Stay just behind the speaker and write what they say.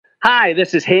Hi,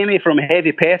 this is Hamie from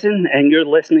Heavy Pettin, and you're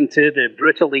listening to the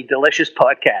Brutally Delicious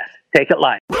podcast. Take it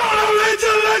live. Brutally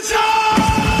Delicious!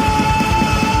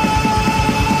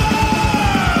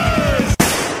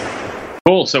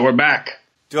 Cool, so we're back.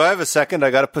 Do I have a second? I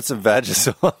got to put some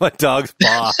Vagisil on my dog's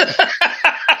paw.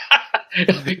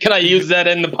 Can I use that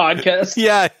in the podcast?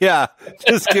 Yeah.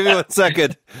 Just give me 1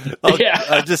 second.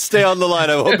 I'll just stay on the line.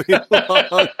 I won't be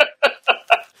long.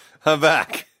 I'm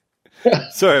back.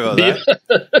 Sorry about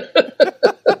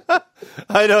that.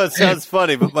 I know it sounds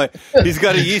funny, but he's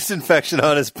got a yeast infection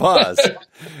on his paws.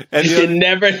 And you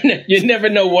never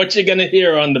know what you're going to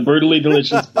hear on the Brutally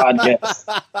Delicious podcast.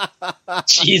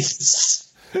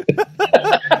 Jesus.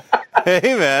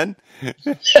 Hey, man.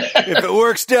 If it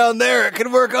works down there, it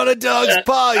can work on a dog's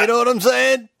paw. You know what I'm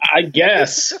saying? I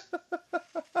guess.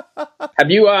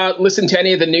 Have you listened to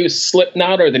any of the new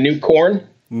Slipknot or the new Korn?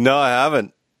 No, I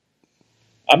haven't.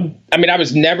 I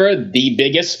was never the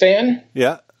biggest fan.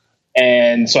 Yeah.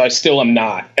 And so I still am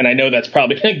not. And I know that's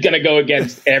probably going to go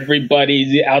against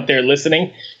everybody out there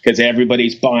listening because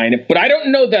everybody's buying it. But I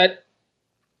don't know that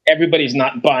everybody's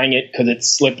not buying it because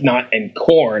it's Slipknot and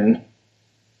Korn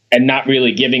and not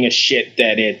really giving a shit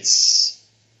that it's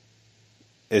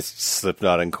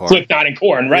Slipknot and Korn. Slipknot and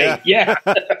Korn, right? Yeah.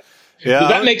 Yeah. Does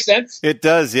that make sense? It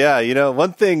does, yeah. You know,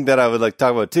 one thing that I would like to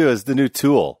talk about too is the new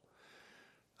Tool.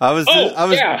 I was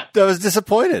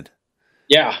disappointed.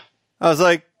 Yeah. I was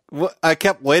like, I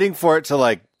kept waiting for it to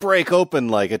like break open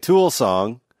like a Tool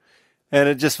song, and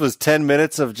it just was 10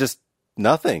 minutes of just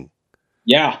nothing.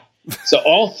 Yeah. So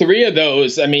all three of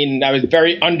those, I was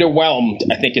very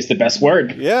underwhelmed, I think is the best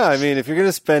word. Yeah, I mean, if you're going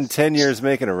to spend 10 years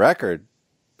making a record,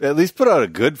 at least put out a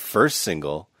good first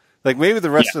single. Like maybe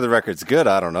the rest of the record's good,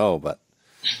 I don't know, but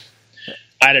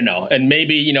I don't know. And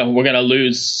maybe, we're going to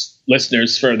lose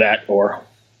listeners for that, or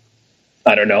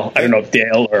I don't know. I don't know if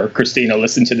Dale or Christina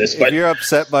listen to this, but if you're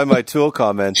upset by my Tool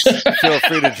comments, feel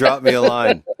free to drop me a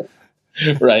line.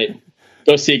 Right.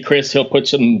 Go see Chris. He'll put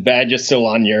some Vagisil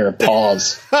on your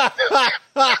paws.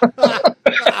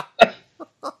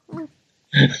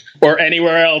 Or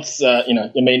anywhere else,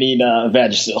 you may need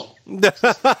Vagisil.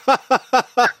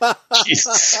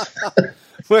 Jesus.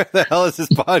 Where the hell is this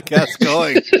podcast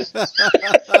going?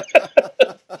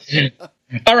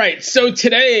 All right. So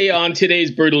today, on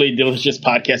today's Brutally Delicious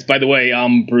podcast, by the way,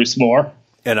 I'm Bruce Moore.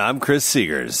 And I'm Chris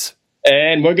Seegers.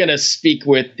 And we're going to speak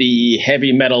with the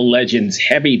heavy metal legends,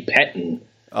 Heavy Pettin.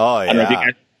 Oh, yeah.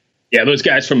 Those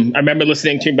guys I remember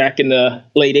listening to them back in the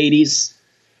late 80s,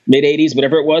 mid 80s,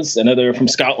 whatever it was. I know they were from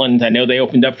Scotland. I know they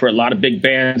opened up for a lot of big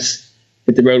bands,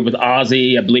 hit the road with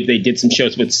Ozzy. I believe they did some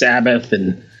shows with Sabbath,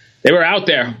 and they were out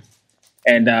there.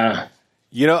 And, I've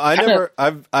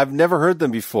never heard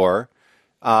them before.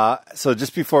 So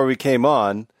just before we came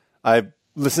on, I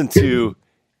listened to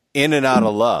In and Out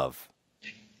of Love.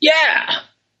 Yeah.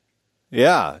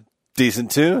 Yeah.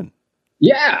 Decent tune.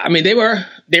 Yeah. They were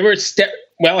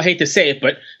I hate to say it,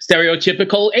 but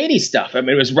stereotypical 80s stuff.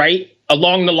 It was right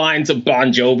along the lines of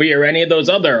Bon Jovi or any of those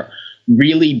other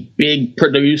really big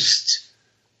produced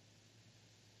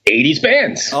 80s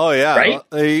bands. Oh, yeah. Right?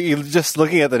 Well, just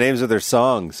looking at the names of their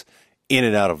songs, In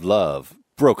and Out of Love,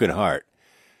 Broken Heart,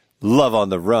 Love on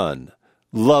the Run,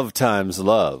 Love Times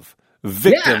Love,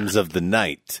 Victims of the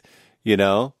Night,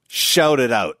 shout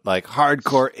it out, like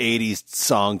hardcore 80s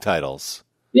song titles.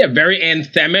 Yeah, very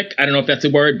anthemic. I don't know if that's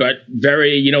a word, but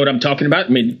very, you know what I'm talking about?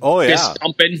 Fist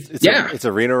pumping. It's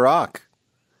arena rock.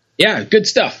 Yeah, good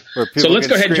stuff. So let's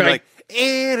go ahead and try. Like,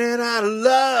 In and Out of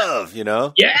Love,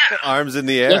 Yeah. Arms in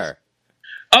the air.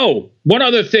 One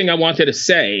other thing I wanted to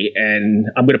say, and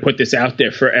I'm going to put this out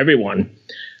there for everyone.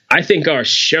 I think our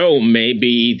show may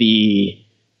be the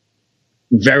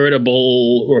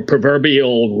veritable or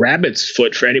proverbial rabbit's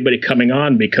foot for anybody coming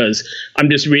on, because I'm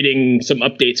just reading some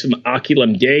updates from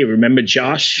Oculum Day. Remember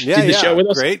Josh did the show with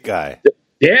us? Great guy.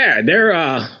 Yeah,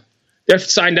 they're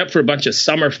signed up for a bunch of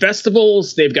summer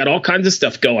festivals. They've got all kinds of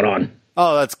stuff going on.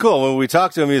 Oh, that's cool. When we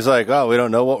talked to him, he's like, "Oh, we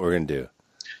don't know what we're going to do."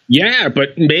 Yeah,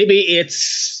 but maybe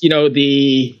it's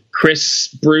the Chris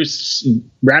Bruce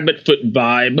rabbit foot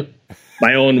vibe.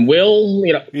 My own will,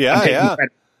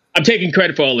 I'm taking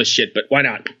credit for all this shit, but why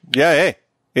not? Yeah,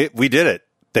 hey, we did it.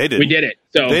 They did. We did it.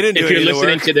 So they didn't if you're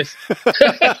listening to this,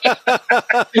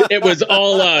 it was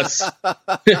all us.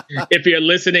 If you're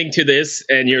listening to this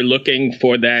and you're looking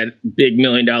for that big $1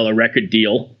 million record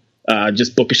deal,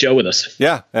 just book a show with us.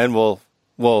 Yeah, and we'll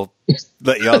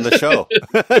let you on the show.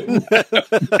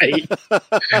 Right.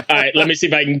 All right, let me see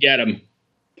if I can get him.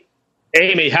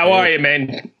 Amy, how are you,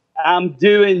 man? I'm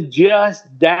doing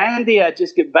just dandy. I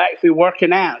just get back from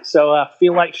working out, so I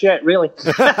feel like shit, really.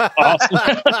 Awesome.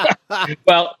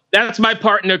 Well, that's my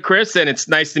partner, Chris, and it's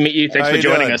nice to meet you. Thanks for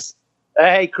joining us.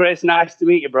 Hey, Chris, nice to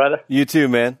meet you, brother. You too,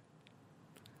 man.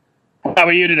 How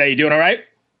are you today? You doing all right?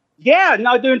 Yeah,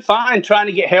 no, doing fine. Trying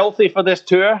to get healthy for this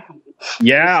tour.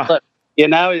 Yeah. But, you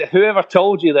know, whoever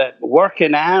told you that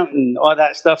working out and all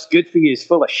that stuff's good for you is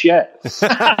full of shit.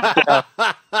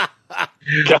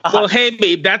 Well, hey,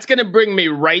 babe, that's going to bring me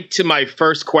right to my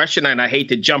first question, and I hate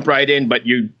to jump right in, but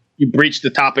you breached the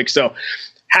topic. So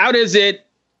how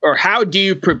do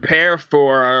you prepare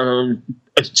for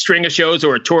a string of shows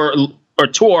or a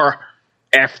tour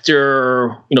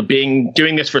after,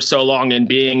 doing this for so long and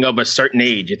being of a certain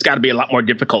age? It's got to be a lot more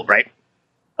difficult, right?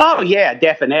 Oh, yeah,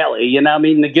 definitely.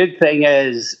 The good thing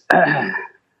is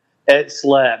it's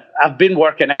I've been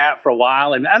working out for a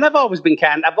while, and I've always been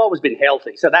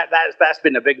healthy. So that's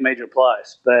been a big major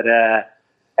plus. But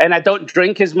and I don't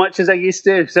drink as much as I used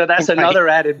to, so that's another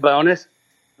added bonus.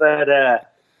 But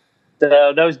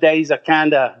so those days are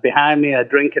kind of behind me. I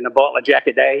drinking a bottle of Jack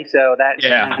a day, so that's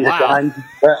done.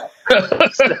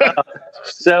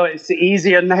 So it's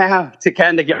easier now to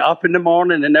kind of get up in the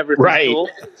morning and everything. Right. Cool.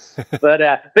 But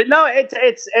no,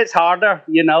 it's harder,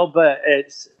 But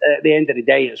it's at the end of the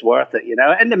day, it's worth it,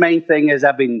 And the main thing is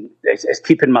it's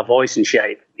keeping my voice in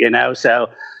shape, So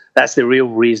that's the real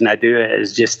reason I do it,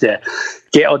 is just to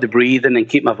get all the breathing and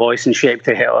keep my voice in shape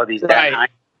to hit all these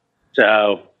nights.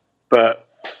 So, but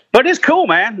it's cool,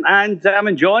 man, and I'm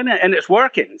enjoying it, and it's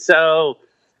working. So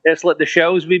it's like the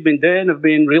shows we've been doing have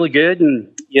been really good, and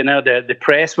the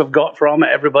press we've got from it,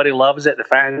 everybody loves it, the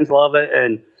fans love it,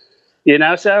 and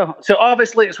so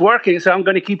obviously it's working. So I'm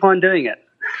going to keep on doing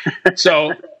it.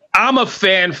 So I'm a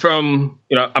fan from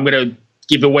I'm going to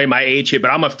give away my age here,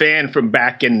 but I'm a fan from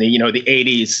back in the the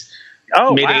 80s,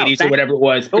 mid 80s or whatever it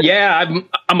was. Cool. Yeah,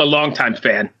 I'm a longtime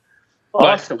fan.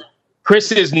 Awesome. But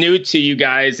Chris is new to you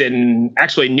guys and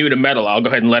actually new to metal. I'll go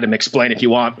ahead and let him explain if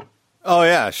you want. Oh,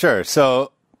 yeah, sure.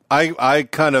 So I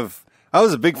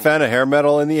was a big fan of hair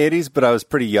metal in the 80s, but I was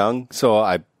pretty young.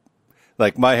 So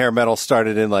my hair metal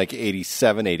started in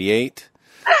 87, 88.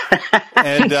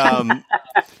 And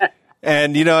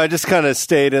I just kind of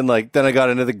stayed in then I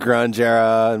got into the grunge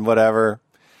era and whatever.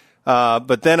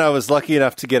 But then I was lucky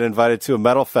enough to get invited to a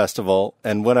metal festival.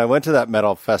 And when I went to that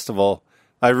metal festival,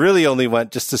 I really only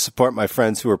went just to support my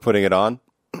friends who were putting it on.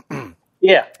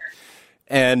 Yeah.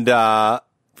 And, I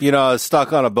was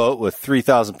stuck on a boat with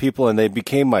 3,000 people, and they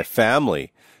became my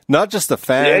family. Not just the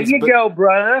fans. There you go,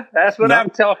 brother. That's what I'm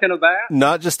talking about.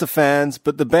 Not just the fans,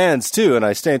 but the bands, too. And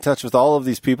I stay in touch with all of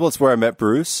these people. It's where I met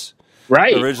Bruce.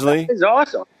 Right. Originally. That is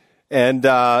awesome. And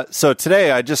so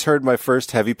today I just heard my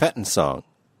first heavy Pettin song.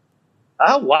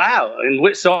 Oh, wow. And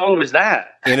which song was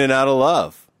that? In and Out of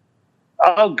Love.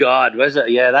 Oh God, was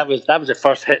it? Yeah, that was the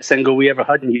first hit single we ever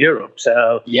had in Europe.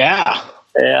 So yeah.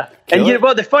 And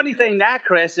the funny thing now,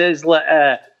 Chris, is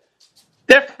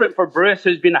different for Bruce,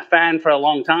 who's been a fan for a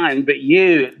long time. But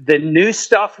the new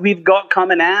stuff we've got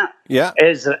coming out,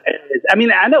 is I mean,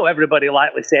 I know everybody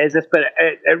lightly says this, but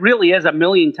it really is a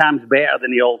million times better than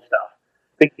the old stuff,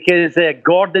 because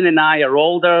Gordon and I are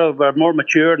older, we're more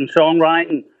mature in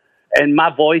songwriting. And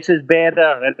my voice is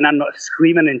better, and I'm not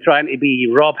screaming and trying to be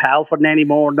Rob Halford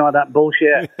anymore and all that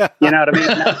bullshit. You know what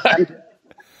I mean?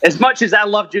 As much as I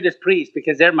love Judas Priest,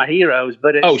 because they're my heroes,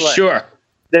 but it's sure.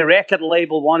 The record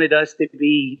label wanted us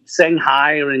to sing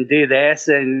higher and do this,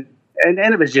 and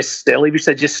it was just silly. We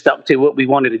just stuck to what we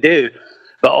wanted to do,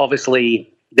 but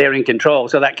obviously they're in control,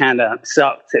 so that kind of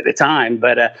sucked at the time.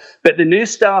 But the new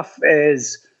stuff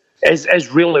is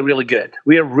really, really good.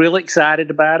 We are really excited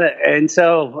about it, and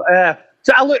so I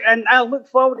look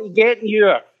forward to getting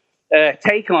your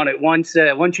take on it once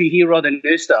you hear all the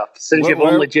new stuff. Since you've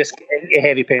only just a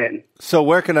heavy Pettin. So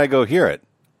where can I go hear it?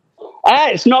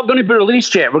 It's not going to be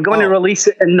released yet. We're going to release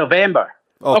it in November.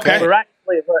 Okay. We're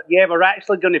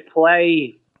actually going to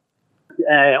play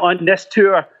on this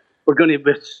tour. We're going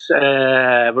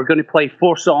to play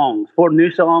four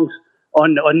new songs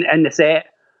in the set.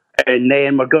 And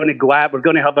then we're going to go out. We're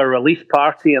going to have a release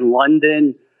party in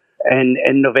London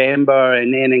in November,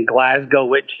 and then in Glasgow,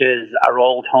 which is our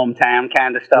old hometown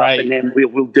kind of stuff. Right. And then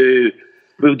we'll do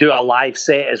a live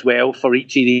set as well for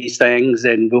each of these things,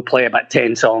 and we'll play about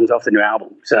 10 songs off the new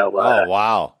album. So, oh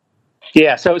wow,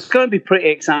 yeah. So it's going to be pretty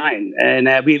exciting, and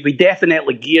we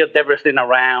definitely geared everything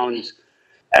around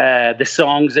the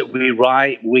songs that we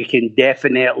write. We can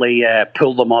definitely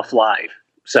pull them off live.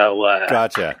 So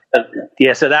gotcha.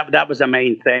 So that was the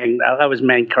main thing. That was the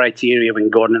main criteria when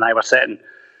Gordon and I were sitting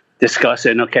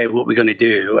discussing, okay, what we're going to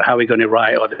do, how we're going to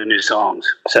write all the new songs.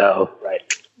 So right.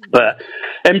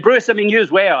 And Bruce, I mean, you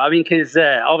as well. I mean, because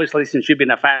obviously since you've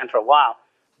been a fan for a while,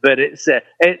 but it's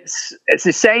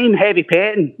the same heavy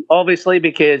Pettin, obviously,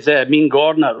 because me and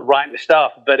Gordon are writing the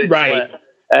stuff, but it's right.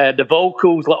 The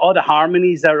vocals, like all the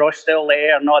harmonies are all still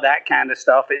there and all that kind of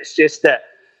stuff. It's just that,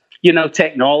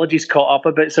 technology's caught up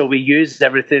a bit, so we use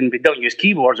everything. We don't use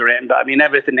keyboards or anything, but I mean,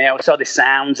 everything else, all the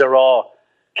sounds are all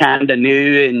kind of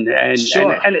new and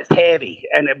it's heavy.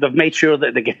 And they've made sure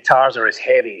that the guitars are as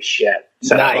heavy as shit.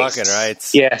 So, nice. Fucking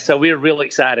right. Yeah, so we're really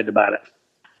excited about it.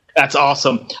 That's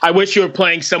awesome. I wish you were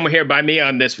playing somewhere here by me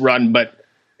on this run, but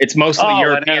it's mostly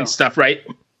European stuff, right?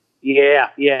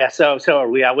 Yeah. So are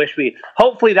we. I wish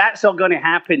hopefully that's all going to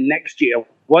happen next year.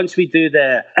 Once we do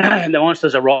the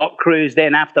Monsters of Rock cruise,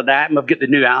 then after that, we've got the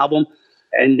new album,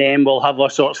 and then we'll have all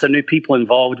sorts of new people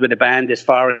involved with the band as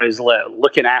far as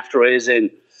looking after us and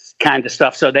kind of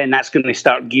stuff. So then that's going to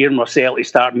start gearing ourselves to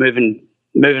start moving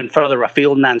further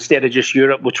afield now. Instead of just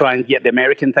Europe, we'll try and get the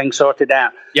American thing sorted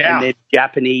out. Yeah. And then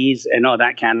Japanese and all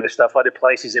that kind of stuff, other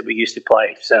places that we used to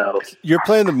play. So you're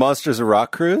playing the Monsters of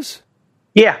Rock cruise?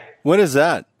 Yeah. When is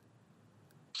that?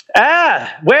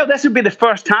 Well, this would be the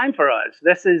first time for us.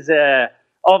 This is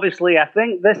obviously, I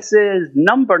think this is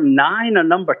number 9 or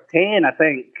number 10, I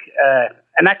think.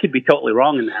 And I could be totally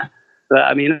wrong in that. But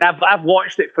I mean, I've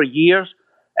watched it for years,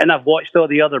 and I've watched all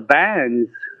the other bands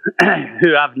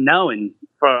who I've known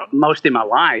for most of my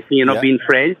life, being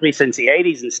friends with me since the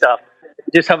 80s and stuff.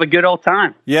 Just have a good old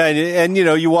time. Yeah, and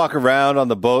you walk around on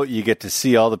the boat, you get to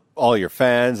see all your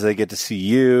fans, they get to see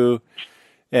you,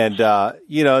 and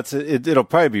it'll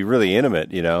probably be really intimate,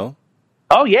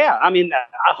 Oh yeah, I mean,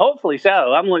 hopefully so.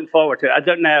 I'm looking forward to it. I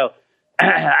don't know.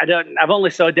 I've only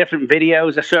saw different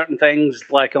videos of certain things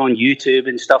like on YouTube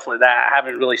and stuff like that. I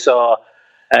haven't really saw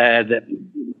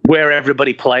where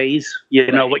everybody plays,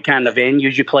 what kind of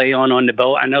venues you play on the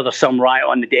boat. I know there's some right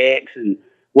on the decks and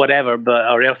whatever,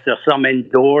 or else there's some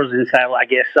indoors inside. I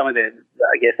guess they'll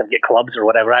get clubs or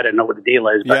whatever. I don't know what the deal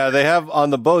is. But. Yeah, they have on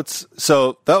the boats.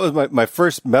 So that was my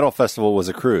first metal festival was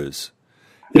a cruise.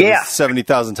 It was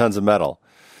 70,000 tons of metal.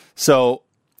 So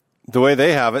the way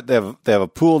they have it, they have a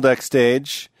pool deck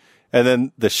stage, and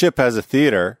then the ship has a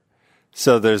theater.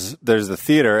 So there's the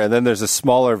theater, and then there's a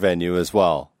smaller venue as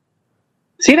well.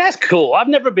 See, that's cool. I've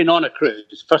never been on a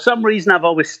cruise. For some reason, I've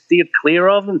always steered clear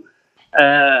of them.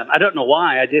 I don't know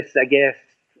why. I guess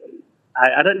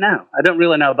I don't know. I don't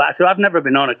really know about it. So I've never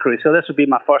been on a cruise, so this would be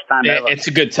my first time ever. It's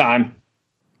a good time.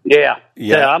 Yeah,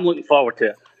 I'm looking forward to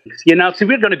it. So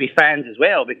we're going to be fans as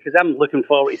well, because I'm looking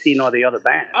forward to seeing all the other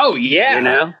bands. Oh,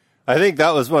 yeah. I think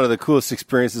that was one of the coolest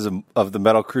experiences of the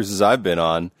metal cruises I've been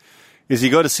on, is you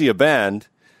go to see a band,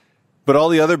 but all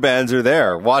the other bands are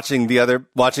there watching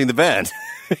the band.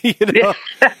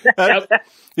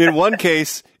 In one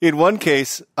case,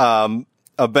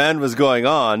 a band was going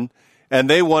on, and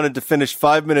they wanted to finish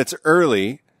 5 minutes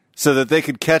early so that they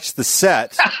could catch the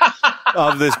set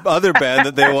of this other band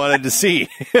that they wanted to see.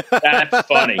 That's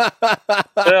funny. So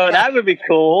that would be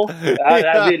cool.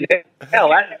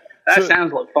 That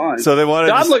sounds like fun. So they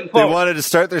wanted to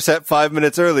start their set 5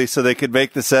 minutes early so they could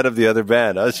make the set of the other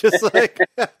band. I was just like,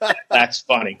 that's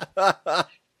funny.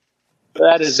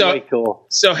 That is really cool.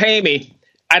 So, Hamie,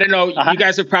 I don't know. You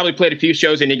guys have probably played a few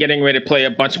shows, and you're getting ready to play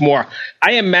a bunch more.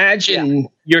 I imagine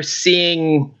you're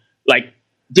seeing like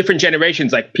different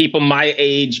generations, like people my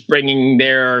age bringing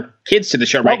their kids to the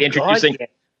show, right? Introducing,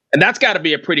 and that's got to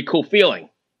be a pretty cool feeling.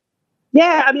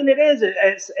 Yeah, I mean, it is.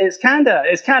 It's kind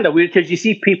of weird, because you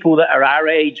see people that are our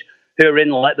age who are in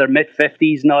like their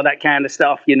mid-50s and all that kind of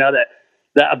stuff, that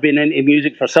have been into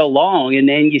music for so long, and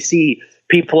then you see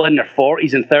people in their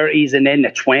 40s and 30s and then the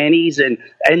 20s, and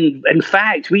in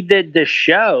fact, we did this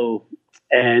show,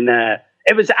 and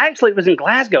it was in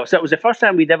Glasgow, so it was the first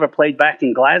time we'd ever played back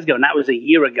in Glasgow, and that was a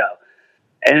year ago,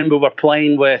 and we were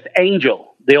playing with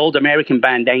Angel, the old American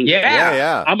band Angel.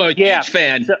 Yeah. I'm a huge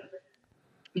fan. So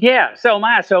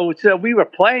we were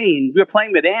playing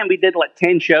with them. We did like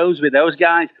 10 shows with those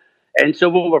guys, and so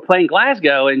we were playing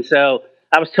Glasgow, and so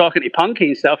I was talking to Punky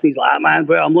and stuff, and he's like, man,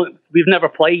 we've never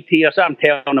played here, so I'm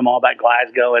telling him all about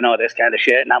Glasgow and all this kind of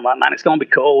shit, and I'm like, man, it's going to be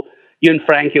cool. You and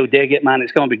Frankie will dig it, man.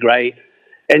 It's going to be great.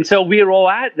 And so we were all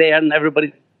out there, and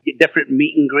everybody get different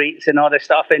meet and greets and all this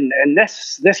stuff, and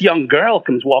this young girl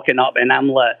comes walking up, and I'm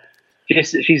like,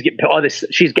 she's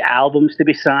got albums to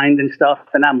be signed and stuff,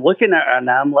 and I'm looking at her, and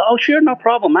I'm like, oh, sure, no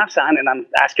problem, I'll sign it, and I'm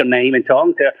asking her name and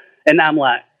talking to her, and I'm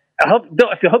like, I hope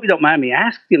you don't mind me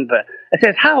asking, but I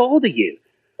said, how old are you?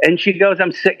 And she goes,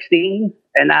 I'm 16.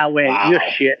 And I went, wow. You're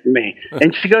shitting me.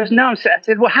 And she goes, no. I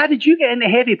said, well, how did you get into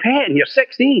heavy Pettin? You're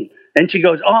 16. And she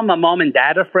goes, oh, my mom and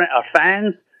dad are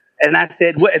fans. And I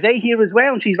said, what, are they here as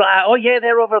well? And she's like, oh, yeah,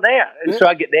 they're over there. And so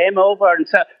I get them over. And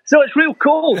so it's real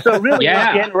cool. So really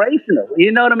generational.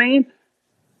 You know what I mean?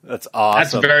 That's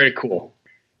awesome. That's very cool.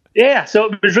 Yeah,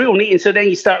 so it was real neat. And so then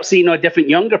you start seeing all different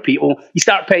younger people. You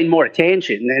start paying more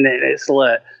attention. And it's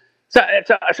like, so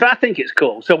I think it's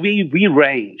cool. So we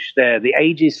range the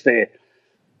ages for,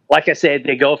 like I said,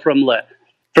 they go from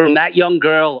that young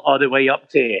girl all the way up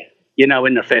to, in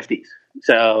their 50s.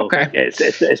 So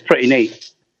it's pretty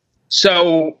neat.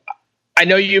 So I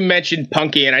know you mentioned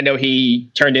Punky, and I know he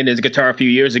turned in his guitar a few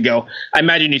years ago. I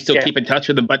imagine you still keep in touch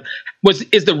with him, but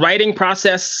is the writing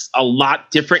process a lot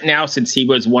different now since he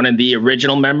was one of the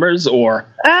original members, or?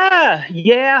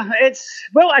 Yeah,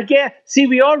 I guess, see,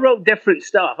 we all wrote different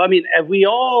stuff. I mean, we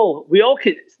all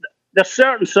there's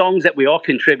certain songs that we all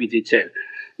contributed to.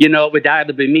 It would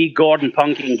either be me, Gordon,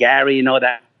 Punky, and Gary,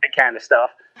 that kind of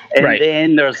stuff. And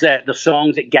then there's the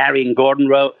songs that Gary and Gordon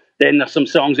wrote. Then there's some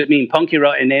songs that me and Punky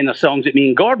wrote, and then there's songs that me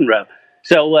and Gordon wrote.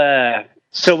 So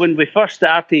when we first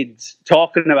started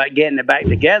talking about getting it back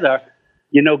together,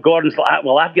 Gordon's like,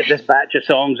 well, I've got this batch of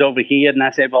songs over here. And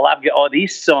I said, well, I've got all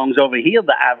these songs over here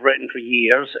that I've written for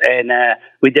years and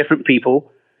with different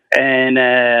people.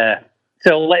 And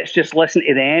so let's just listen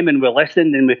to them. And we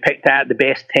listened, and we picked out the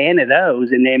best 10 of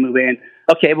those. And then we went,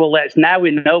 okay, well, now we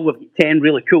know we've got 10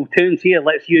 really cool tunes here.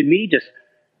 Let's you and me just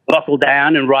buckle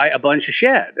down and write a bunch of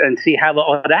shit and see how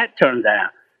all that turns out.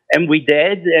 And we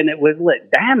did, and it was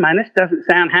like, damn, man, this doesn't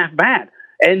sound half bad.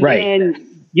 And then,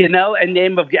 and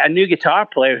then we've got a new guitar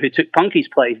player who took Punky's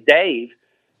place, Dave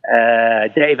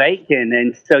Aitken.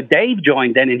 And so Dave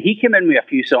joined in, and he came in with a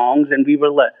few songs, and we were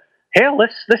like, hell,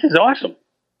 this is awesome.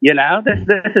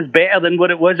 This is better than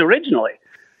what it was originally.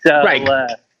 So,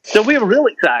 so we were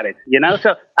really excited,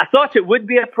 So I thought it would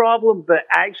be a problem, but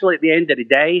actually at the end of the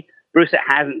day, Bruce, it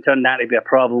hasn't turned out to be a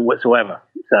problem whatsoever.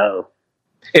 So,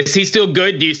 is he still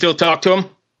good? Do you still talk to him?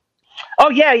 Oh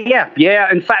yeah.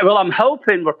 In fact, well, I'm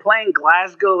hoping we're playing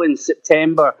Glasgow in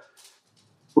September.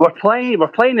 We're playing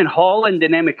in Holland,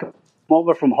 and then we come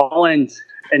over from Holland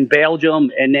and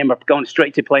Belgium, and then we're going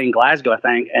straight to playing Glasgow, I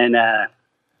think. And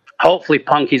hopefully,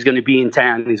 Punky's going to be in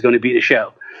town. He's going to be the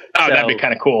show. Oh, so, that'd be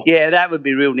kind of cool. Yeah, that would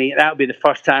be real neat. That would be the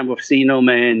first time we've seen him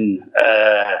in.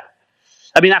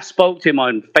 I've spoke to him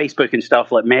on Facebook and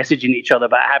stuff, like messaging each other,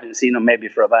 but I haven't seen him maybe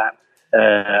for about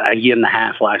a year and a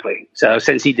half, likely. So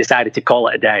since he decided to call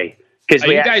it a day, because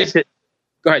go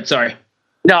ahead. Sorry.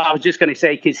 No, I was just going to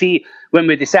say, because when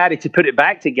we decided to put it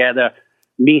back together,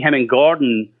 me, him, and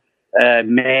Gordon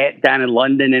met down in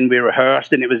London, and we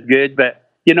rehearsed, and it was good. But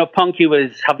Punky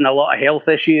was having a lot of health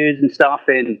issues and stuff,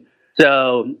 and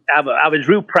so I was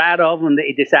real proud of him that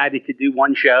he decided to do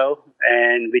one show,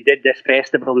 and we did this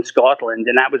festival in Scotland,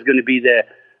 and that was going to be the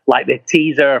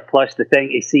teaser plus the thing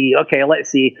to see, okay, let's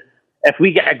see if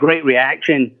we get a great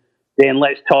reaction, then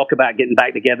let's talk about getting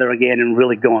back together again and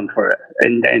really going for it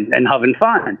and having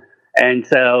fun. And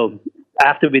so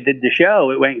after we did the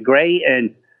show, it went great,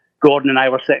 and Gordon and I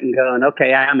were sitting going,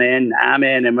 okay, I'm in,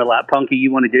 and we're like, Punky,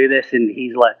 you want to do this? And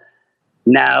he's like,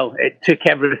 no, it took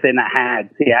everything I had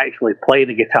to actually play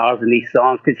the guitars in these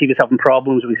songs, because he was having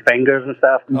problems with his fingers and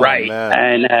stuff. Oh, right.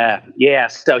 Man.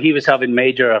 And so he was having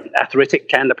major arthritic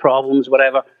kind of problems,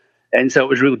 whatever. And so it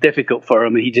was real difficult for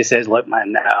him. And he just says, look,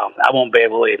 man, no, I won't be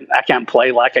able to, I can't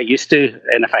play like I used to.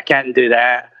 And if I can't do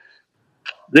that,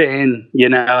 then,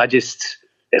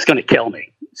 it's going to kill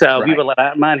me. So we were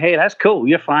like, man, hey, that's cool.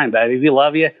 You're fine, baby. We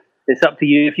love you. It's up to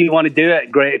you. If you want to do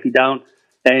it, great. If you don't.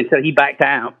 And so he backed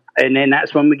out. And then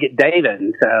that's when we get Dave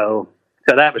in. So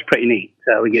that was pretty neat.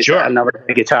 So we get another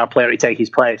guitar player to take his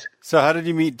place. So how did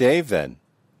you meet Dave then?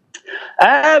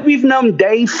 We've known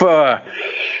Dave for,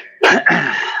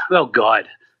 oh God.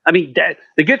 I mean,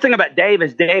 the good thing about Dave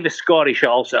is Scottish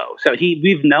also. So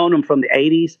we've known him from the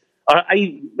 80s. Or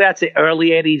I'd say early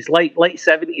 80s, late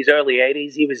 70s, early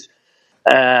 80s. He was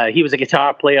a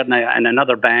guitar player in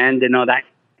another band and all that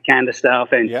kind of stuff,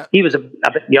 and he was a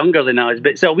bit younger than us,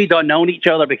 but so we'd all known each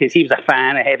other because he was a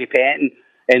fan of heavy Pettin,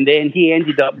 and then he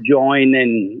ended up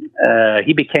joining,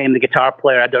 he became the guitar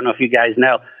player. I don't know if you guys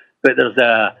know, but in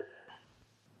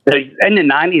the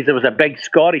 90s there was a big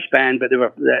Scottish band, but they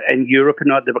were in Europe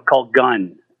and they were called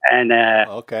Gun, and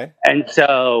and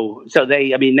so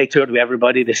they toured with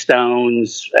everybody, the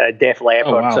Stones, Def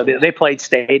Leppard, so they played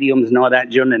stadiums and all that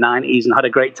during the 90s and had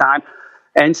a great time,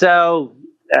 and so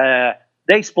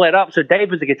they split up. So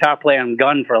Dave was a guitar player in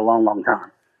Gun for a long, long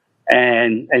time.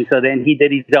 And so then he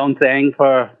did his own thing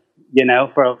for 10,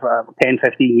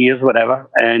 15 years, whatever.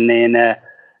 And then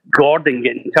Gordon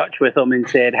get in touch with him and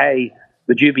said, hey,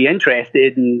 would you be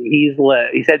interested? And he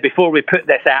said, before we put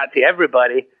this out to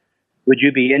everybody, would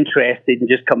you be interested in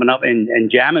just coming up and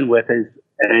jamming with us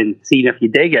and seeing if you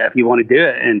dig it, if you want to do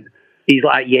it? And he's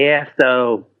like, yeah.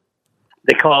 So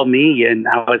they called me, and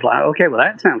I was like, okay, well,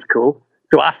 that sounds cool.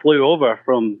 So I flew over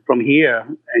from here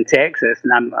in Texas,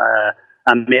 and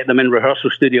I met them in rehearsal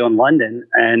studio in London,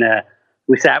 and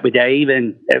we sat with Dave,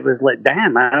 and it was like,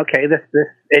 damn, man, okay, this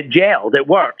it gelled, it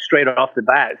worked straight off the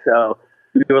bat. So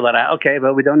we were like, okay,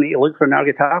 well, we don't need to look for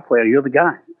another guitar player. You're the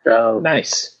guy. So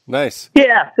nice.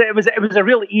 Yeah, so it was a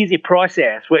really easy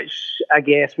process, which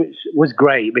was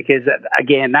great, because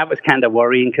again, that was kind of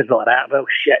worrying, because like, oh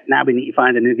shit, now we need to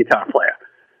find a new guitar player,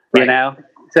 you know.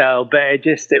 So, but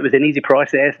it was an easy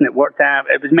process, and it worked out.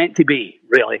 It was meant to be,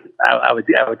 really. I would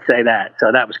say that.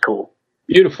 So that was cool.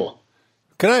 Beautiful.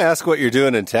 Can I ask what you're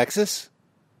doing in Texas?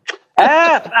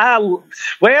 Well,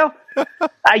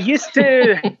 I used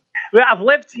to. Well, I've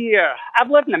lived here. I've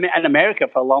lived in America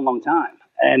for a long, long time,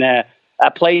 and I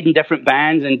played in different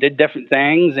bands and did different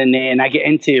things, and then I get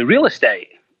into real estate,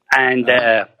 and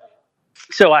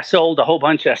so I sold a whole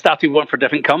bunch. I started working for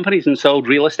different companies and sold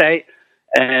real estate.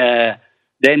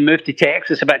 Then moved to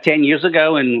Texas about 10 years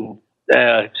ago and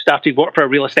started work for a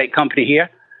real estate company here.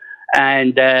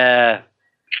 And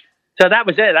so that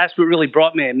was it. That's what really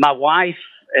brought me. My wife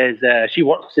she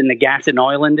works in the gas and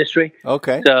oil industry.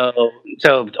 Okay. So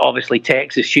obviously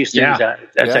Texas, Houston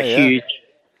is a huge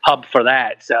hub for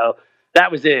that. So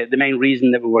that was the main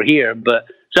reason that we were here. But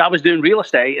so I was doing real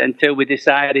estate until we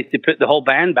decided to put the whole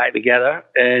band back together,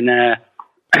 and now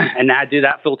I do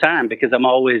that full time, because I'm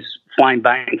always flying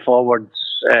back and forth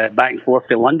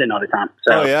to London all the time.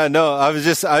 So. Oh yeah, no, I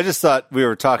just thought we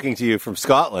were talking to you from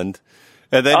Scotland,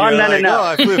 and then no,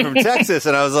 I flew from Texas,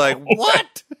 and I was like,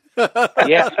 what?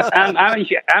 Yeah,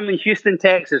 I'm in Houston,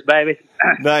 Texas, baby.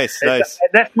 Nice. At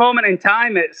this moment in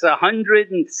time, it's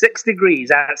 106 degrees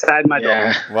outside my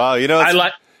door. Wow,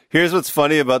 here's what's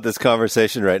funny about this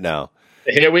conversation right now.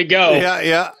 Here we go.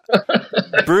 Yeah.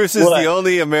 Bruce is the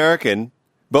only American,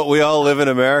 but we all live in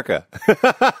America.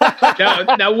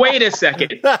 Now, wait a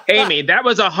second. Hamie, that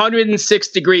was 106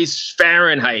 degrees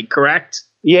Fahrenheit, correct?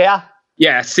 Yeah.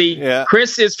 Yeah, see,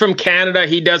 Chris is from Canada.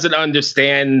 He doesn't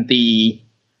understand the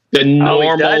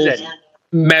normal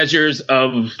measures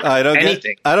of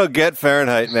anything. I don't get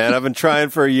Fahrenheit, man. I've been trying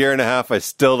for a year and a half. I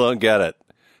still don't get it.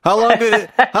 How long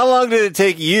did it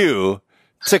take you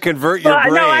to convert your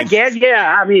brain? No, I get,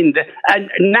 yeah. I mean,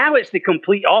 now it's the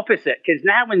complete opposite, because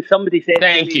now when somebody says,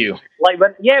 "Thank you," like,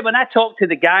 when I talk to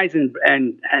the guys in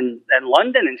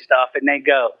London and stuff, and they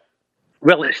go,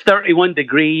 "Well, it's 31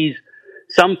 degrees,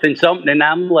 something," and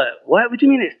I'm like, "What? What do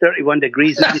you mean it's 31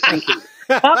 degrees?" And I'm thinking,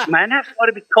 "Fuck, man, that's got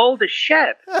to be cold as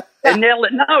shit." And they're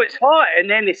like, "No, it's hot." And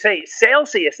then they say it's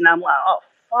Celsius, and I'm like, "Oh,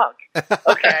 fuck,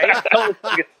 okay."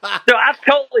 So I've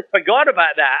totally forgot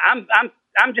about that.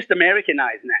 I'm just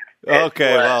Americanized now.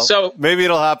 Okay, well, so maybe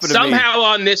it'll happen to me. Somehow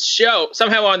on this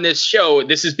show,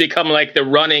 this has become like the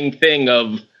running thing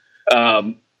of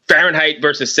Fahrenheit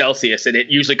versus Celsius, and it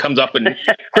usually comes up, and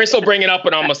Chris will bring it up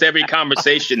in almost every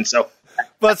conversation. So,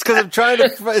 but it's because I'm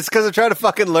trying to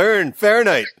fucking learn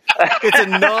Fahrenheit. It's a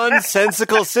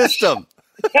nonsensical system.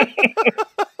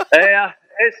 Yeah.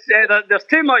 There's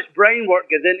too much brain work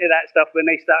goes into that stuff when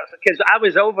they start. Because I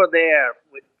was over there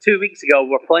 2 weeks ago.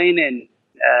 We're playing in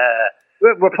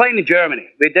Germany.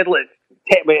 I think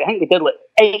we did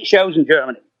 8 shows in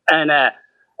Germany, and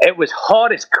it was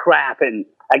hot as crap. And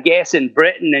I guess in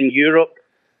Britain and Europe,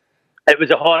 it was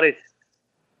the hottest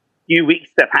few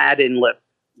weeks they've had in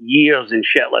years and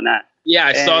shit like that. Yeah,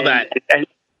 I saw that.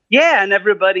 And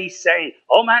everybody's saying,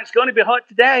 "Oh man, it's going to be hot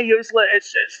today. It's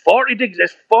 40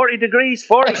 degrees,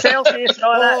 40 Celsius, and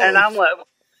all that." And I'm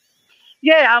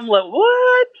like,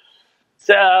 what?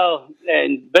 So,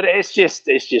 but it's just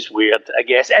weird, I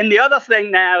guess. And the other thing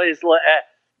now is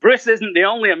Bruce isn't the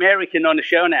only American on the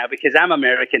show now, because I'm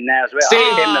American now as well.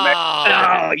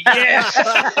 Oh yes.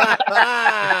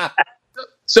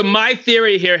 So my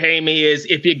theory here, Hamie, is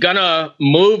if you're gonna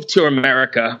move to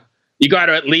America, you got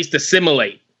to at least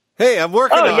assimilate. Hey, I'm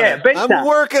working on it. I'm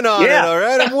working on it, all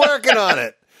right? I'm working on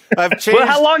it. I've changed. Well,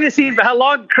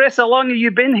 Chris, how long have you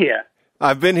been here?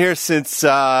 I've been here since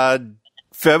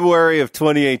February of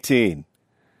 2018.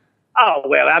 Oh,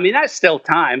 well, I mean, that's still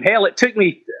time. Hell, it took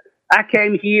me, I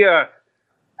came here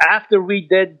after we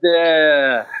did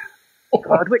the,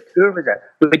 God, what tour was it?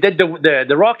 We did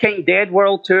the Rock Ain't Dead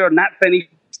World Tour, and that finished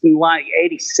in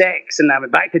 86, and I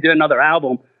went back to do another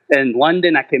album in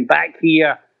London. I came back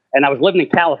here. And I was living in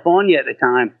California at the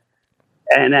time,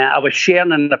 and I was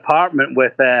sharing an apartment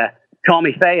with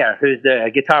Tommy Thayer, who's the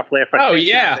guitar player for. Oh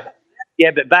yeah,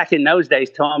 yeah. But back in those days,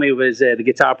 Tommy was the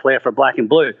guitar player for Black and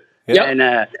Blue. Yep.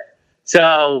 And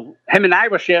So him and I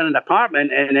were sharing an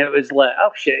apartment, and it was like, oh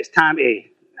shit, it's time to.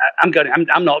 I'm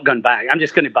not going back. I'm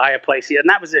just going to buy a place here, and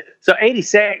that was it. So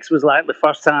 '86 was like the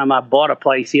first time I bought a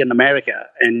place here in America,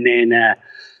 and then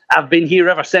I've been here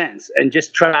ever since, and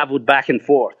just traveled back and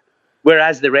forth.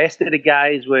 Whereas the rest of the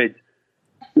guys would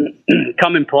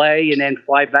come and play, and then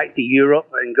fly back to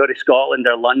Europe and go to Scotland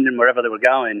or London, wherever they were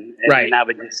going, and I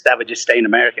would just stay in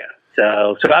America.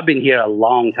 So I've been here a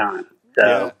long time.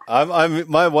 So yeah,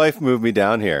 my wife moved me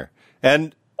down here,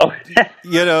 and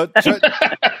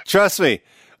trust me.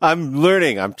 I'm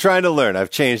learning. I'm trying to learn. I've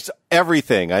changed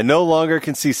everything. I no longer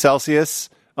can see Celsius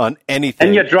on anything.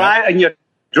 And you're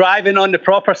driving on the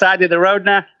proper side of the road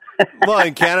now? Well,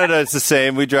 in Canada, it's the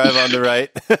same. We drive on the right.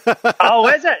 Oh,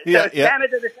 is it? Yeah, so is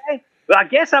Canada the same? Well, I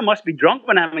guess I must be drunk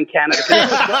when I'm in Canada,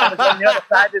 because I was on the other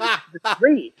side of the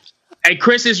street. Hey,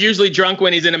 Chris is usually drunk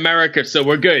when he's in America, so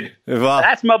we're good. Well,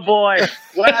 that's my boy.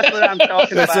 Well, that's what I'm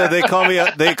talking about.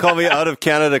 They call me out of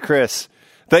Canada, Chris.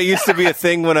 That used to be a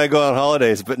thing when I go on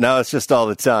holidays, but now it's just all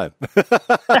the time.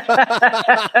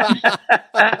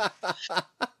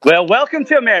 Well, welcome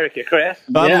to America, Chris.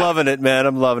 I'm loving it, man.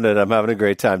 I'm loving it. I'm having a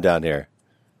great time down here.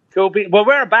 Cool. Well,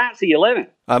 whereabouts are you living?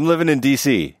 I'm living in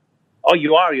D.C. Oh,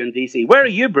 you are? You're in D.C. Where are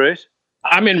you, Bruce?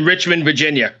 I'm in Richmond,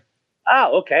 Virginia.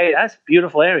 Oh, okay. That's a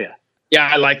beautiful area. Yeah,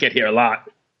 I like it here a lot.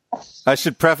 I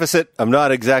should preface it. I'm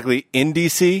not exactly in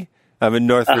D.C. I'm in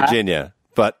North Virginia,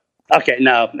 but... Okay,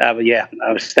 no, I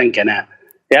was thinking that.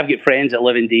 Yeah, I've got friends that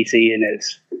live in D.C., and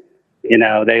it's,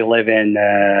 they live in,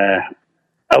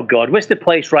 what's the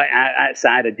place right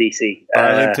outside of D.C.?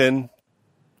 Arlington?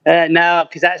 No,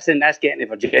 because that's getting to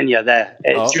Virginia there.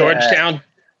 It's, Georgetown?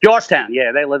 Georgetown,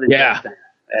 yeah, they live in Georgetown.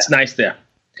 Yeah. It's nice there.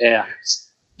 Yeah.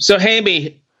 So,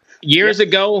 Hamie, years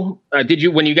ago,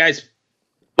 when you guys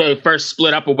first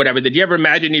split up or whatever, did you ever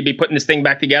imagine you'd be putting this thing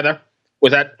back together?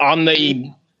 Was that on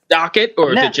the docket,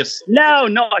 or is it just... No,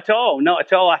 not at all.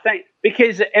 I think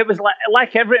because it was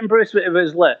like Everett and Bruce, it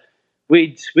was like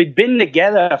we'd been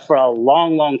together for a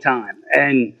long time,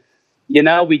 and we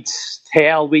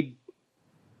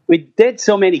did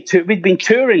so many we'd been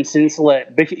touring since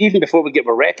even before we get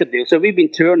a record deal. So we've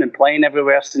been touring and playing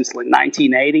everywhere since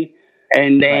 1980,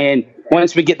 and then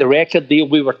once we get the record deal,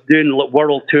 we were doing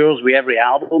world tours with every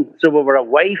album. So we were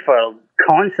away for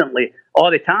constantly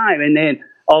all the time, and then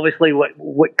obviously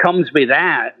what comes with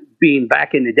that being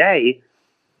back in the day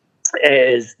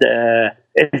is the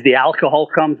alcohol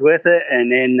comes with it,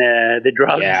 and then the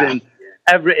drugs and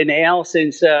everything else,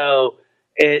 and so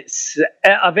it's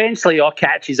eventually all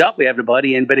catches up with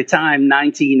everybody. And by the time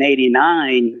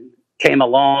 1989 came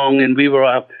along, and we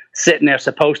were sitting there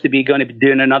supposed to be going to be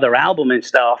doing another album and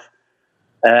stuff,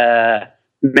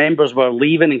 members were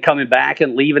leaving and coming back,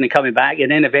 and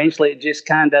then eventually it just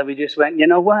we just went, you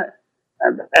know what?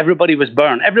 Everybody was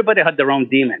burned. Everybody had their own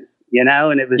demon,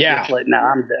 and it was just like, no,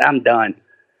 I'm done.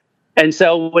 And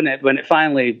so when it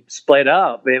finally split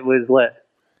up, it was like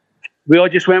we all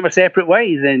just went our separate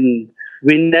ways, and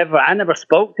I never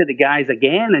spoke to the guys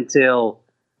again until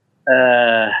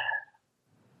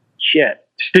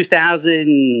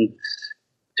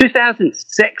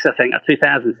 2006, I think, or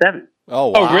 2007. Oh,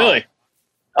 wow. Oh, really?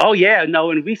 Oh, yeah. No,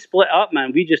 when we split up,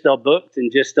 man, we just all booked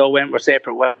and just all went our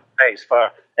separate ways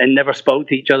and never spoke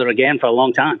to each other again for a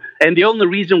long time. And the only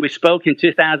reason we spoke in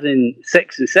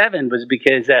 2006 and 2007 was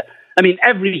because,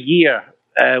 every year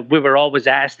we were always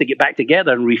asked to get back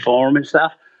together and reform and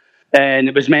stuff. And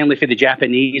it was mainly for the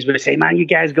Japanese. We'd say, man, you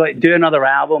guys got to do another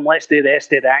album. Let's do this,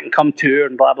 do that, and come tour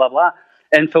and blah, blah, blah.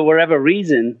 And for whatever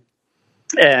reason,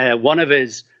 one of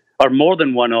us, or more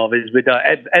than one of us,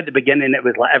 at the beginning, it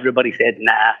was like everybody said,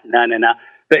 nah.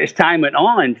 But as time went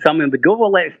on, someone would go,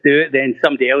 well, let's do it. Then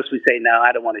somebody else would say, no,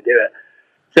 I don't want to do it.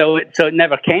 So it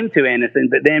never came to anything.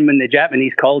 But then when the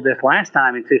Japanese called us last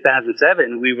time in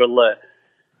 2007, we were like,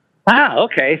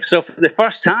 okay. So for the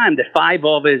first time, the five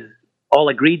of us all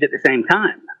agreed at the same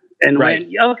time. And went,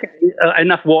 okay,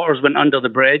 enough waters went under the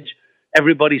bridge.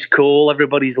 Everybody's cool.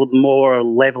 Everybody's more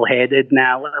level-headed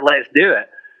now. Let's do it.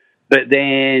 But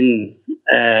then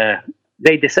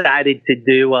they decided to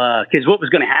do, because what was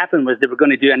going to happen was they were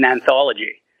going to do an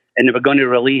anthology, and they were going to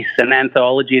release an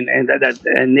anthology, and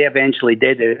they eventually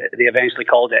did it. They eventually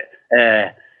called it,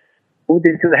 I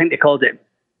think they called it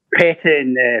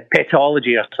Pettin,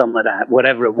 Petology or something like that,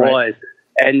 whatever it was.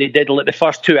 And they did the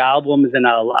first two albums and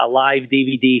a live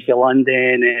DVD for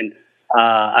London and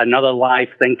another live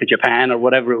thing for Japan or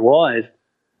whatever it was.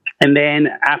 And then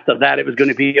after that, it was going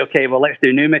to be, okay, well, let's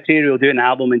do new material, do an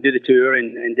album and do the tour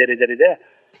and da-da-da-da-da.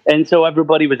 And so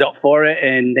everybody was up for it.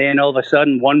 And then all of a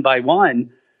sudden, one by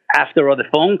one, after all the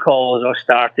phone calls all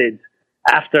started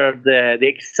after the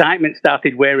excitement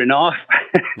started wearing off,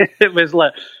 it was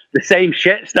like the same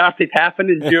shit started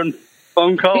happening during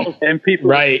phone calls, and people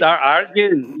would start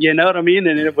arguing. You know what I mean?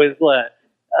 And it was like,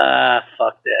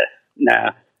 fuck this.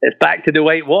 No, it's back to the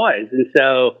way it was. And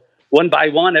so one by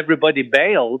one, everybody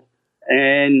bailed.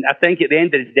 And I think at the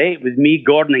end of the day, it was me,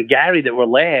 Gordon, and Gary that were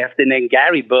left. And then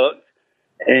Gary booked.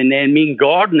 And then me and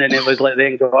Gordon, and it was like,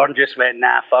 then Gordon just went,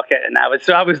 nah, fuck it. And I was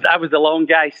the lone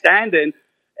guy standing.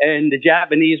 And the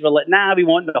Japanese were like, nah, we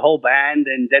want the whole band.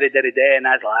 And da-da-da-da-da. And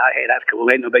I was like, oh, hey, that's cool.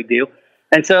 Ain't no big deal.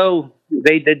 And so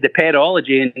they did the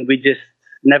Petology, and we just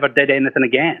never did anything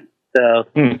again. So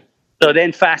so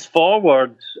then fast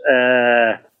forward,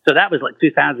 so that was like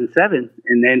 2007.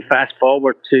 And then fast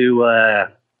forward to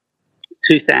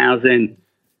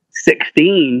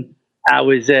 2016, I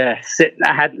was sitting,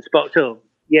 I hadn't spoken to,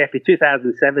 for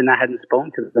 2007, I hadn't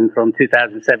spoken to them from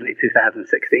 2007 to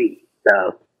 2016.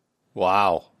 So.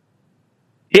 Wow.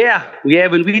 Yeah.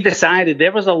 When we decided,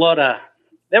 there was a lot of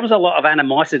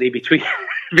animosity between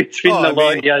the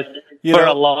lawyers for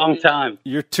a long time.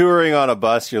 You're touring on a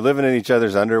bus, you're living in each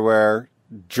other's underwear,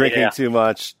 drinking too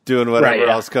much, doing whatever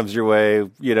else comes your way,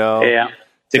 you know. Yeah.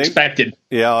 It's expected.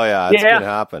 Yeah, oh yeah, it's going to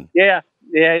happen. Yeah.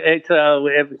 It's a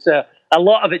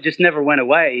lot of it just never went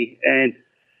away, and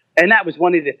that was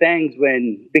one of the things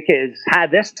because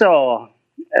had this all,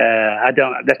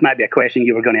 this might be a question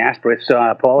you were going to ask, Bruce, so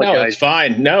I apologize. No, it's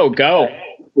fine. No, go.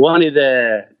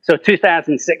 So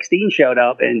 2016 showed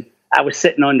up, and I was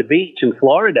sitting on the beach in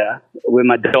Florida with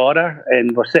my daughter,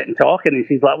 and we're sitting talking, and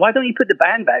she's like, why don't you put the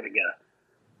band back together?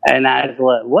 And I was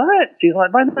like, what? She's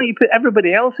like, why don't you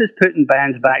everybody else is putting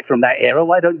bands back from that era.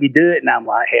 Why don't you do it? And I'm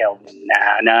like, hell,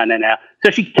 no. So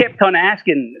she kept on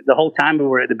asking the whole time we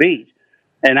were at the beach.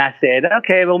 And I said,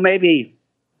 okay, well, maybe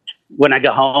when I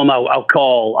get home, I'll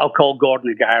call Gordon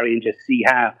and Gary and just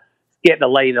get the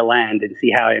lay of the land and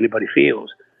see how anybody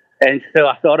feels. And so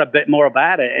I thought a bit more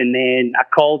about it. And then I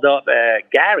called up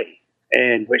Gary,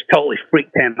 which totally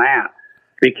freaked him out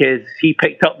because he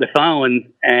picked up the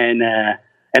phone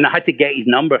and I had to get his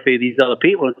number for these other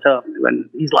people. And so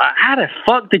he's like, how the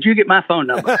fuck did you get my phone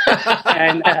number?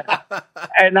 and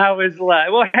I was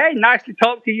like, well, hey, nice to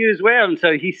talk to you as well. And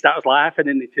so he starts laughing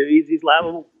in the twos. He's like,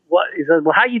 well, what? He says,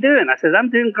 well, how you doing? I said, I'm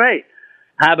doing great.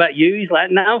 How about you? He's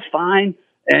like, no, fine.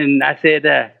 And I said,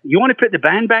 you want to put the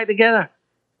band back together?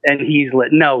 And he's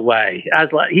like, no way. I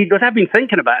was like, he goes, I've been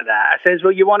thinking about that. I says,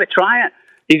 well, you want to try it?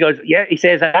 He goes, yeah. He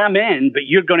says, I'm in, but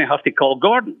you're going to have to call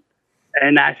Gordon.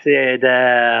 And I said,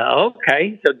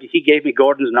 okay. So he gave me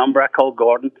Gordon's number. I called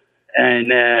Gordon,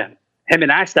 and him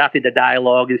and I started the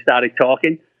dialogue and started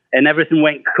talking, and everything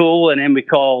went cool. And then we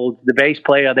called the bass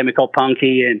player, then we called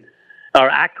Punky,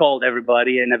 or I called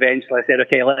everybody, and eventually I said,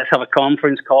 okay, let's have a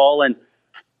conference call. And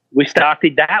we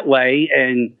started that way.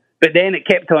 But then it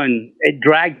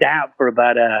dragged out for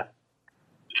about,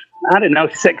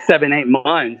 6, 7, 8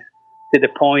 months to the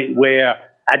point where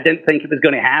I didn't think it was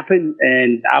going to happen,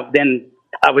 and then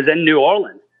I was in New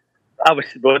Orleans.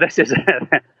 This is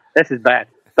bad.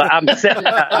 But I'm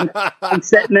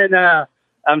sitting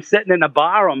in a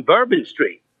bar on Bourbon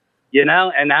Street, you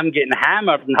know, and I'm getting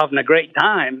hammered and having a great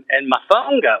time, and my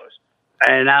phone goes,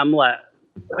 and I'm like,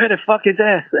 where the fuck is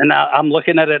this? And I'm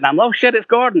looking at it, and I'm like, oh shit, it's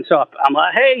Gordon. So I'm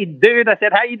like, hey dude, I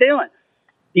said, how you doing?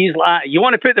 He's like, you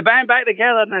want to put the band back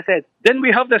together? And I said, didn't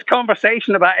we have this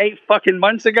conversation about 8 fucking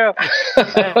months ago?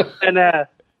 and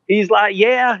he's like,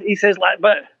 yeah. He says, like,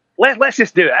 but let's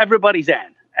just do it. Everybody's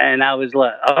in. And I was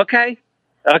like, okay,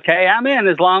 I'm in.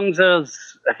 As long as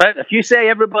if you say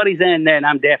everybody's in, then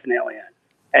I'm definitely in.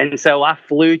 And so I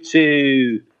flew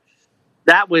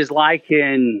that was like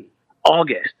in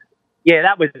August. Yeah,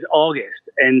 that was August.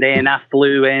 And then I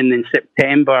flew in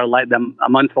September, like a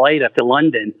month later, to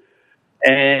London.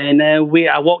 And I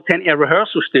walked into a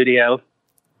rehearsal studio,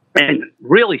 and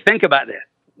really think about this.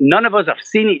 None of us have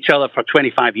seen each other for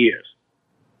 25 years.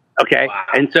 Okay. Wow.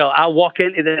 And so I walk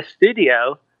into the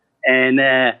studio, and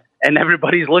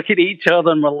everybody's looking at each other,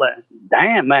 and we're like,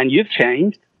 damn, man, you've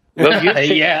changed. Well, you've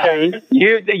changed.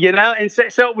 You know, and so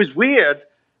it was weird,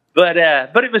 but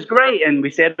it was great. And we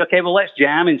said, okay, well, let's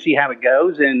jam and see how it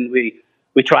goes. And we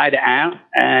tried it out,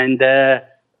 and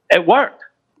it worked.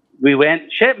 We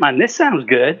went, shit, man, this sounds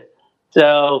good.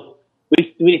 So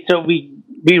we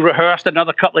rehearsed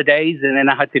another couple of days, and then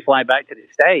I had to fly back to the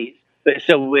States.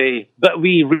 But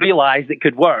we realized it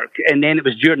could work. And then it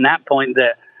was during that point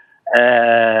that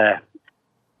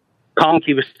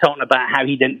Conky was talking about how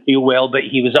he didn't feel well, but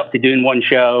he was up to doing one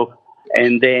show.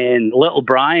 And then little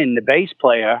Brian, the bass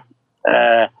player,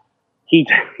 he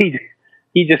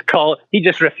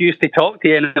just refused to talk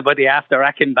to anybody after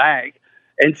I came back.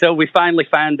 And so we finally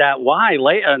found out why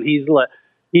later. And he's like,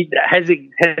 his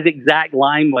exact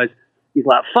line was, he's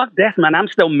like, "Fuck this, man. I'm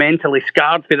still mentally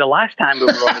scarred for the last time we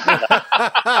were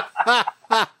on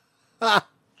it."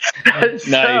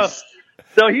 Nice.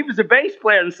 So he was a bass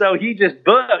player, and so he just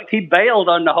booked. He bailed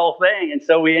on the whole thing, and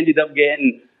so we ended up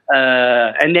getting.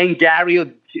 And then Gary,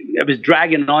 it was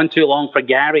dragging on too long for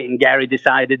Gary, and Gary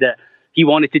decided that he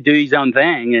wanted to do his own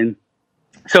thing, and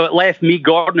so it left me,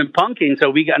 Gordon, and Punky. And so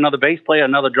we got another bass player,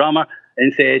 another drummer,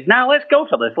 and said, "Now let's go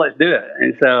for this. Let's do it."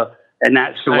 And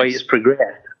that's the way it's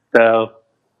progressed. So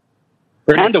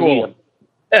pretty cool.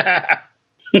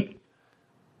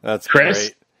 That's Chris?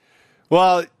 Great.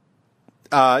 Well,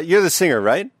 you're the singer,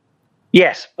 right?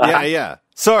 Yes. Yeah.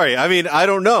 Sorry, I mean, I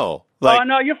don't know. Oh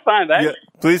no, you're fine, man.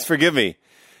 Please forgive me.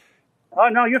 Oh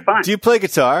no, you're fine. Do you play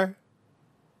guitar?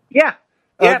 Yeah.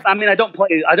 I mean, I don't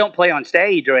play on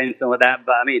stage or anything like that,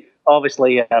 but I mean,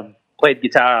 obviously, I've played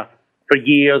guitar for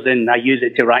years, and I use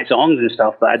it to write songs and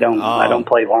stuff. But I don't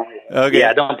play live. Okay.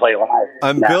 Yeah, I don't play live.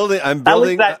 I'm building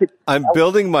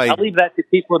my. I'll leave that to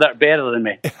people that are better than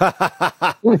me.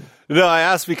 No, I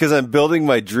asked because I'm building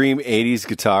my dream '80s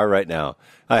guitar right now.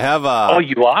 I have Oh,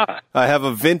 you are? I have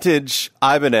a vintage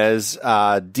Ibanez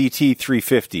DT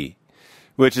 350,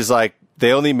 which is like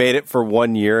they only made it for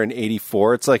 1 year in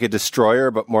 '84. It's like a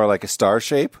destroyer, but more like a star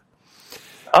shape.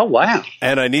 Oh, wow.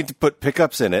 And I need to put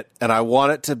pickups in it, and I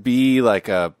want it to be like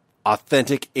a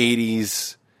authentic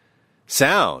 '80s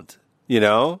sound, you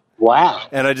know? Wow.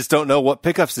 And I just don't know what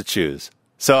pickups to choose.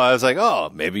 So I was like, oh,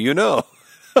 maybe you know.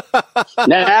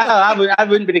 No, I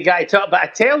wouldn't be the guy to talk, but I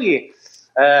tell you,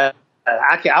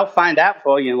 I'll find out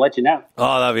for you and let you know.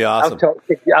 Oh, that'd be awesome.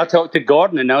 I'll talk to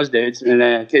Gordon and those dudes,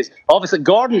 and because obviously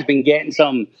Gordon's been getting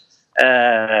some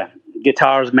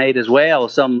guitars made as well.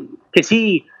 Because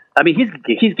he's got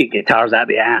guitars out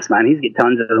the ass, man. He's got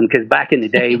tons of them. Because back in the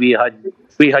day, we had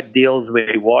deals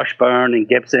with Washburn and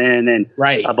Gibson and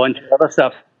a bunch of other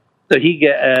stuff. So he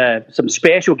got some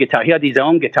special guitar. He had his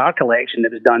own guitar collection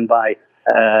that was done by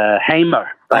Hamie,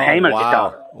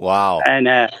 guitar. Wow. And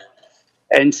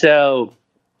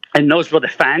those were the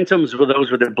Phantoms.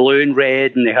 Those were the blue and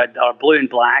red, and they had blue and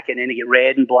black, and then they get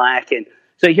red and black, and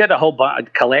so he had a whole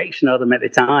collection of them at the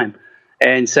time.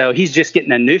 And so he's just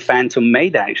getting a new Phantom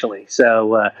made, actually.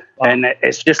 So and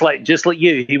it's just like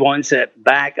you. He wants it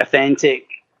back, authentic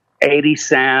 80s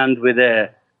sound with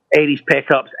a 80s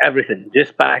pickups, everything,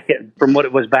 just from what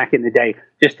it was back in the day,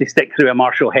 just to stick through a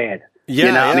Marshall head. Yeah,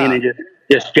 you know what I mean? And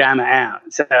just jam it out.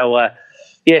 So,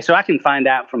 so I can find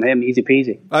out from him, easy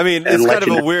peasy. I mean, it's kind of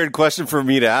a weird question for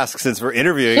me to ask since we're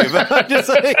interviewing you, but I'm just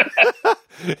like,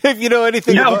 if you know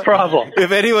anything no problem.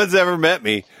 If anyone's ever met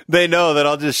me, they know that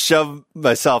I'll just shove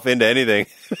myself into anything.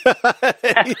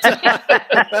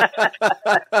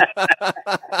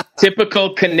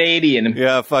 Typical Canadian.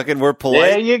 Yeah, fucking, we're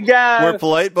polite. There you go. We're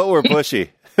polite, but we're pushy.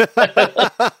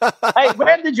 Hey,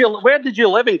 where did you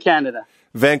live in Canada?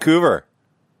 Vancouver.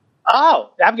 Oh,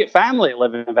 I've got family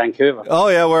living in Vancouver. Oh,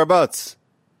 yeah, whereabouts?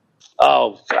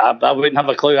 Oh, I wouldn't have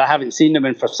a clue. I haven't seen them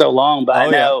in for so long, but I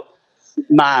know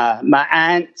my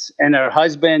aunt and her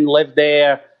husband lived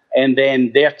there, and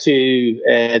then their two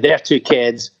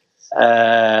kids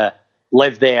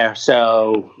live there.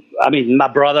 So, I mean, my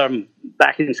brother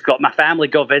back in Scotland, my family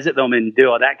go visit them and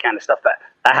do all that kind of stuff, but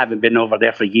I haven't been over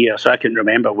there for years, so I couldn't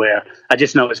remember where. I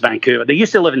just know it's Vancouver. They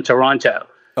used to live in Toronto.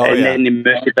 Then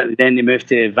they moved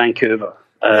to Vancouver.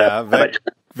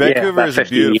 Vancouver is a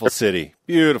beautiful city.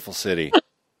 Beautiful city.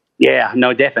 Yeah,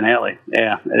 no, definitely.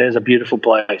 Yeah, it is a beautiful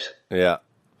place. Yeah.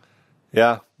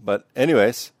 Yeah, but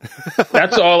anyways.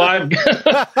 That's all I've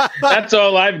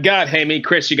got, Hamie.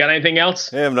 Chris, you got anything else?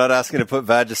 Hey, I'm not asking to put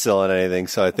Vagisil on anything,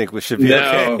 so I think we should be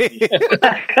okay.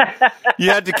 You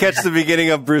had to catch the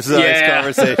beginning of Bruce's eyes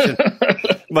conversation.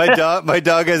 My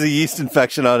dog has a yeast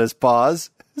infection on his paws.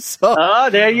 So,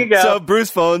 there you go. So Bruce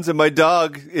phones, and my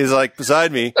dog is like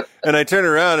beside me, and I turn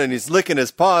around, and he's licking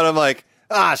his paw, and I'm like,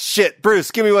 shit,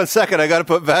 Bruce, give me 1 second. I got to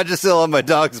put Vagisil on my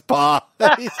dog's paw.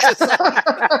 He's just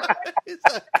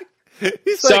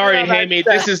sorry, Hamie.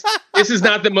 This is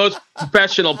not the most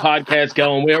professional podcast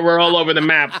going. We're all over the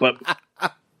map, but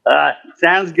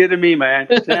sounds good to me, man.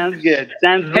 Sounds good.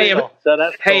 Sounds real. So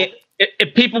that's cool. Hey,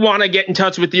 if people want to get in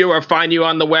touch with you or find you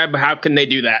on the web, how can they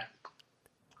do that?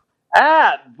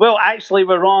 Well, actually,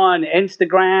 we're on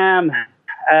Instagram,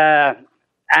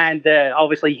 and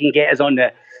obviously you can get us on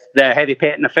the Heavy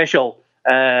Pettin official,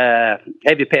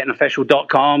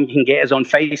 heavypettinofficial.com. You can get us on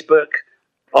Facebook,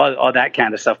 all that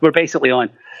kind of stuff. We're basically on.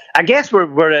 I guess we're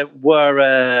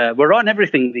on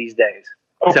everything these days.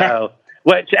 Okay. So,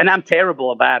 and I'm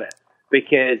terrible about it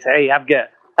because hey, I've got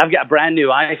I've got a brand new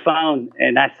iPhone,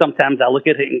 and sometimes I look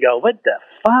at it and go, "What the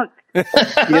fuck?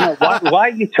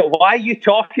 Why are you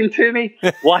talking to me?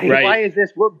 Why is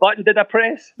this? What button did I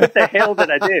press? What the hell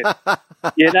did I do?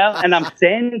 And I'm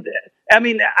saying, I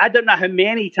mean, I don't know how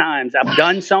many times I've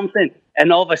done something,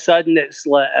 and all of a sudden it's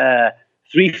like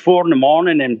 3-4 in the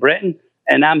morning in Britain,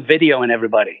 and I'm videoing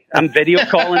everybody. I'm video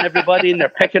calling everybody, and they're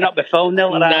picking up the phone. They're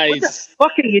like, nice. "What the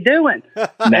fuck are you doing?" Nice.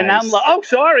 And I'm like, "Oh,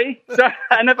 sorry.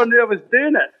 I never knew I was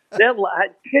doing it." They're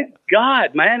like, "Good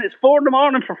God, man, it's 4 in the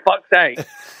morning for fuck's sake."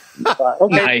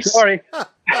 Okay, nice. Sorry.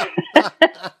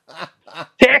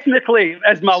 Technically,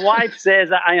 as my wife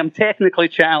says, I am technically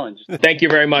challenged. Thank you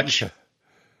very much.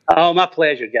 Oh, my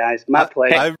pleasure, guys. My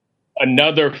pleasure.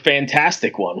 Another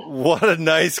fantastic one. What a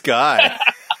nice guy.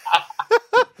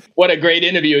 What a great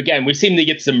interview. Again, we seem to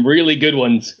get some really good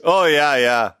ones. Oh,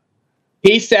 yeah.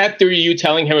 He sat through you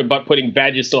telling him about putting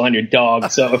Vagisil on your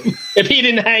dog. So if he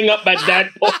didn't hang up at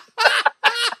that point.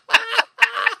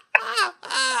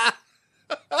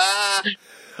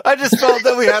 I just felt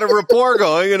that we had a rapport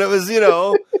going, and it was,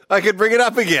 I could bring it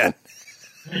up again.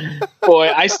 Boy,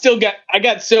 I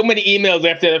got so many emails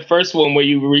after the first one where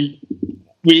you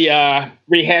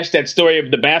rehashed that story of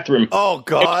the bathroom. Oh,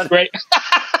 God. Right.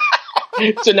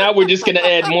 So now we're just going to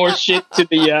add more shit to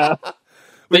the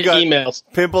emails.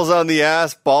 Pimples on the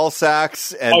ass, ball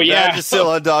sacks, and Vagisil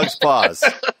on dog's paws.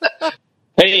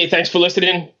 Hey, thanks for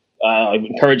listening. I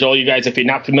encourage all you guys, if you're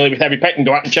not familiar with Heavy Pettin,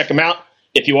 go out and check them out.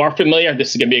 If you are familiar,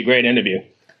 this is going to be a great interview.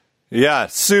 Yeah,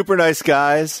 super nice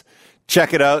guys.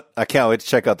 Check it out. I can't wait to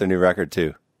check out their new record,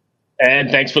 too.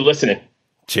 And thanks for listening.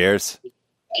 Cheers.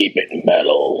 Keep it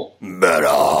metal.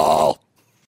 Metal.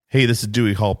 Hey, this is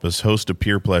Dewey Halpus, host of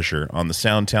Pure Pleasure on the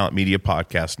Sound Talent Media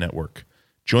Podcast Network.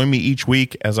 Join me each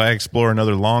week as I explore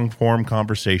another long-form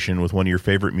conversation with one of your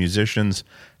favorite musicians,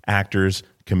 actors,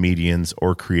 comedians,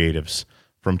 or creatives.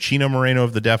 From Chino Moreno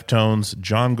of the Deftones,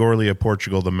 John Gorley of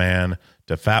Portugal the Man,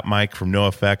 to Fat Mike from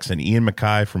NoFX and Ian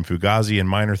MacKaye from Fugazi and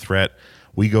Minor Threat,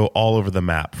 we go all over the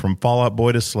map. From Fall Out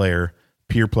Boy to Slayer,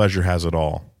 Pure Pleasure has it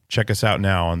all. Check us out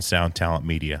now on Sound Talent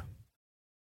Media.